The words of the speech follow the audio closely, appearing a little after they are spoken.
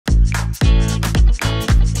Welcome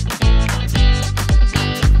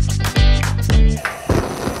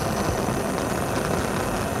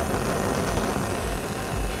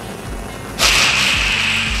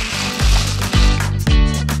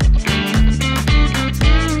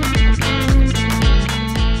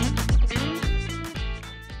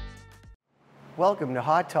to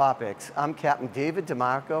Hot Topics. I'm Captain David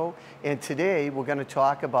DeMarco, and today we're going to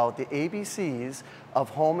talk about the ABCs of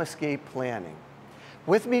home escape planning.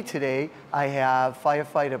 With me today, I have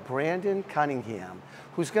firefighter Brandon Cunningham,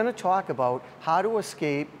 who's going to talk about how to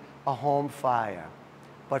escape a home fire.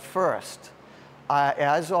 But first,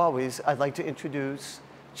 as always, I'd like to introduce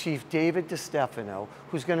Chief David DeStefano,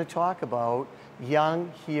 who's going to talk about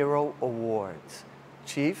Young Hero Awards.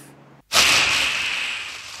 Chief?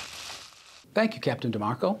 Thank you, Captain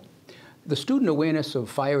DeMarco. The Student Awareness of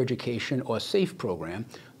Fire Education, or SAFE program,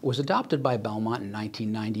 was adopted by Belmont in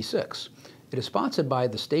 1996. It is sponsored by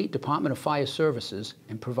the State Department of Fire Services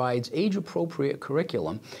and provides age-appropriate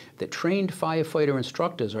curriculum that trained firefighter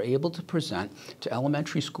instructors are able to present to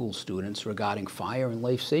elementary school students regarding fire and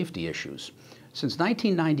life safety issues. Since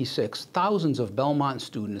 1996, thousands of Belmont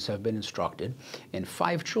students have been instructed, and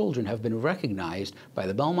 5 children have been recognized by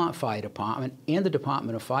the Belmont Fire Department and the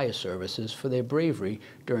Department of Fire Services for their bravery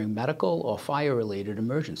during medical or fire-related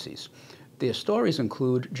emergencies. Their stories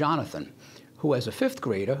include Jonathan, who as a 5th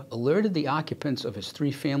grader alerted the occupants of his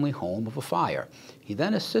 3-family home of a fire. He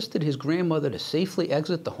then assisted his grandmother to safely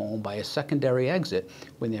exit the home by a secondary exit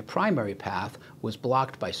when their primary path was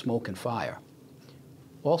blocked by smoke and fire.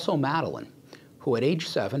 Also Madeline, who at age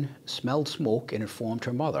 7 smelled smoke and informed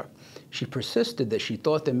her mother. She persisted that she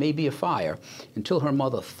thought there may be a fire until her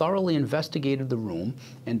mother thoroughly investigated the room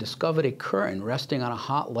and discovered a curtain resting on a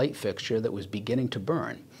hot light fixture that was beginning to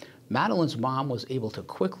burn. Madeline's mom was able to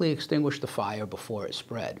quickly extinguish the fire before it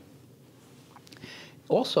spread.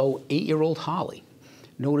 Also, 8-year-old Holly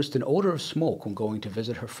noticed an odor of smoke when going to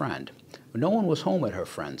visit her friend. No one was home at her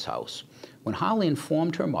friend's house. When Holly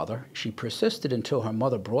informed her mother, she persisted until her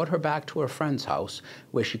mother brought her back to her friend's house,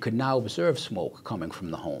 where she could now observe smoke coming from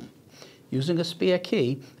the home. Using a spare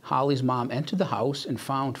key, Holly's mom entered the house and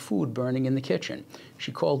found food burning in the kitchen.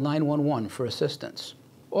 She called 911 for assistance.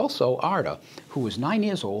 Also, Arda, who was 9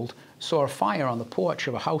 years old, saw a fire on the porch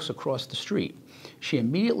of a house across the street. She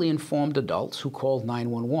immediately informed adults, who called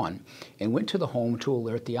 911 and went to the home to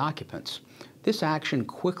alert the occupants. This action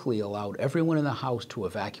quickly allowed everyone in the house to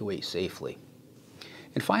evacuate safely.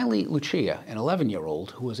 And finally, Lucia, an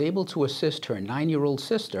 11-year-old, who was able to assist her 9-year-old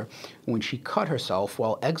sister when she cut herself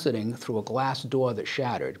while exiting through a glass door that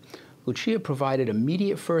shattered. Lucia provided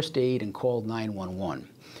immediate first aid and called 911.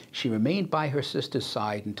 She remained by her sister's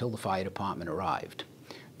side until the fire department arrived.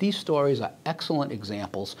 These stories are excellent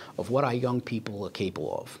examples of what our young people are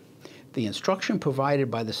capable of. The instruction provided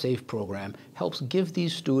by the SAFE program helps give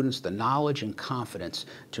these students the knowledge and confidence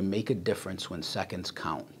to make a difference when seconds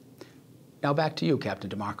count. Now back to you, Captain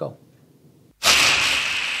DeMarco.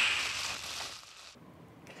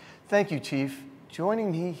 Thank you, Chief.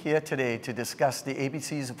 Joining me here today to discuss the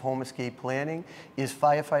ABCs of home escape planning is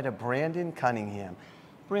firefighter Brandon Cunningham.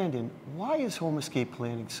 Brandon, why is home escape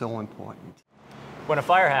planning so important? When a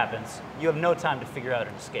fire happens, you have no time to figure out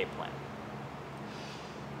an escape plan.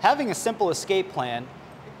 Having a simple escape plan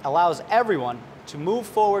allows everyone to move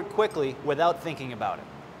forward quickly without thinking about it.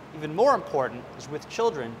 Even more important is with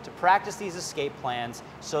children to practice these escape plans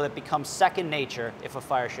so that it becomes second nature if a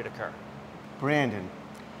fire should occur. Brandon,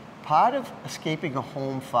 part of escaping a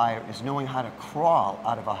home fire is knowing how to crawl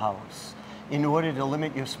out of a house in order to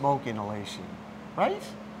limit your smoke inhalation, right?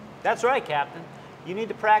 That's right, Captain. You need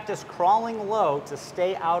to practice crawling low to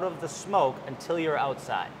stay out of the smoke until you're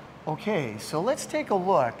outside. Okay, so let's take a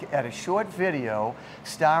look at a short video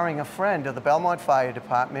starring a friend of the Belmont Fire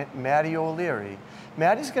Department, Matty O'Leary.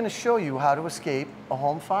 Matty's going to show you how to escape a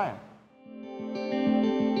home fire.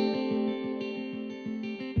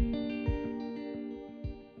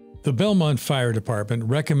 The Belmont Fire Department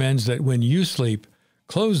recommends that when you sleep,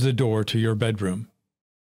 close the door to your bedroom.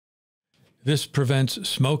 This prevents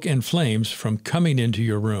smoke and flames from coming into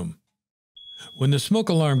your room. When the smoke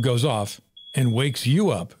alarm goes off and wakes you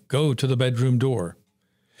up, go to the bedroom door.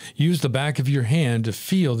 Use the back of your hand to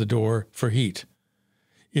feel the door for heat.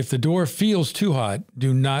 If the door feels too hot,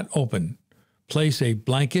 do not open. Place a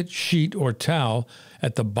blanket, sheet, or towel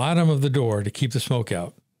at the bottom of the door to keep the smoke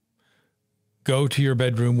out. Go to your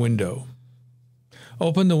bedroom window.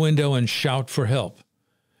 Open the window and shout for help.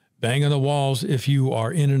 Bang on the walls if you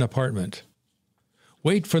are in an apartment.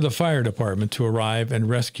 Wait for the fire department to arrive and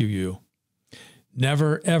rescue you.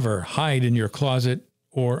 Never, ever hide in your closet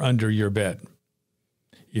or under your bed.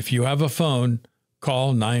 If you have a phone,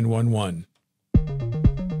 call 911.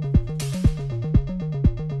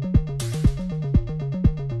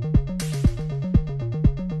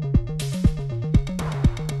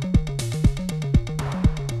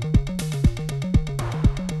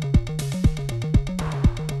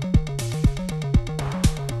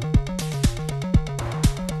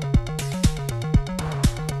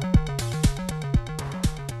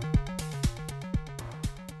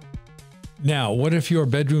 Now, what if your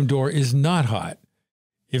bedroom door is not hot?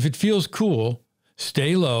 If it feels cool,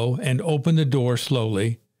 stay low and open the door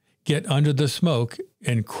slowly. Get under the smoke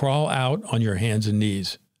and crawl out on your hands and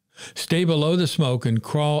knees. Stay below the smoke and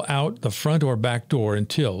crawl out the front or back door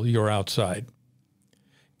until you're outside.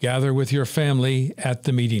 Gather with your family at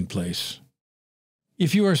the meeting place.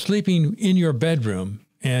 If you are sleeping in your bedroom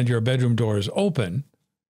and your bedroom door is open,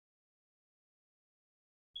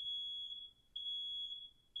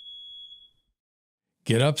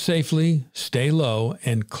 get up safely, stay low,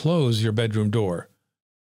 and close your bedroom door.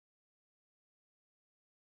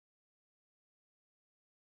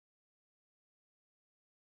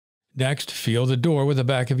 Next, feel the door with the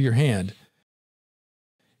back of your hand.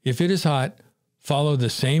 If it is hot, follow the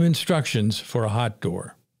same instructions for a hot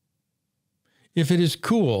door. If it is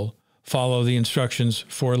cool, follow the instructions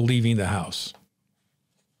for leaving the house.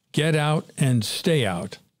 Get out and stay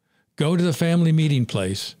out. Go to the family meeting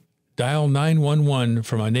place. Dial 911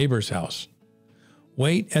 from a neighbor's house.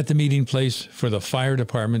 Wait at the meeting place for the fire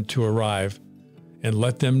department to arrive and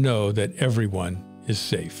let them know that everyone is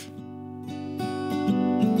safe.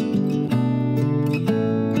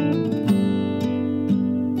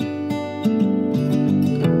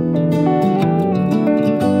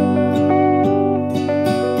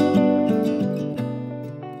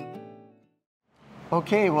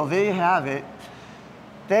 Okay, well, there you have it.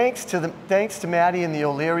 Thanks to Matty and the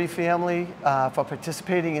O'Leary family for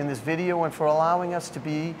participating in this video and for allowing us to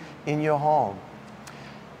be in your home.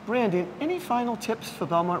 Brandon, any final tips for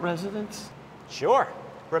Belmont residents? Sure.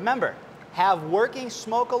 Remember, have working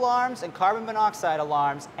smoke alarms and carbon monoxide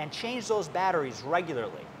alarms and change those batteries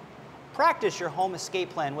regularly. Practice your home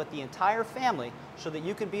escape plan with the entire family so that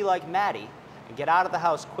you can be like Matty and get out of the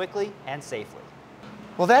house quickly and safely.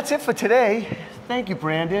 Well, that's it for today. Thank you,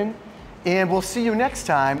 Brandon. And we'll see you next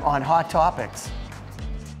time on Hot Topics.